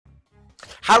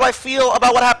How do I feel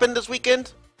about what happened this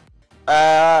weekend?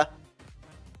 I'll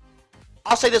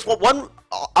say this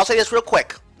I'll say this real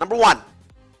quick. Number one,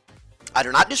 I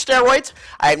do not do steroids.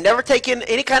 I have never taken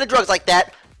any kind of drugs like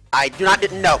that.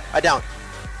 No, I don't.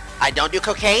 I don't do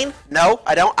cocaine. No,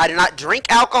 I don't. I do not drink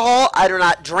alcohol. I do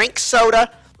not drink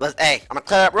soda. Hey, I'm gonna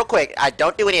clear that up real quick. I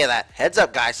don't do any of that. Heads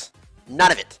up, guys.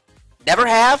 None of it. Never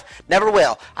have, never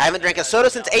will. I haven't drank a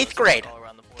soda since 8th grade.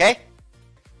 Okay?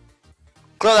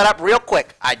 Clear that up real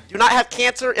quick. I do not have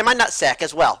cancer in my nutsack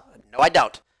as well. No, I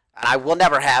don't. And I will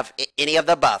never have any of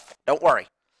the above. Don't worry.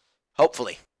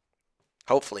 Hopefully.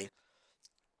 Hopefully.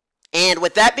 And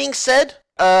with that being said,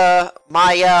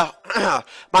 my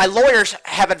lawyers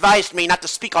have advised me not to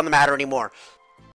speak on the matter anymore.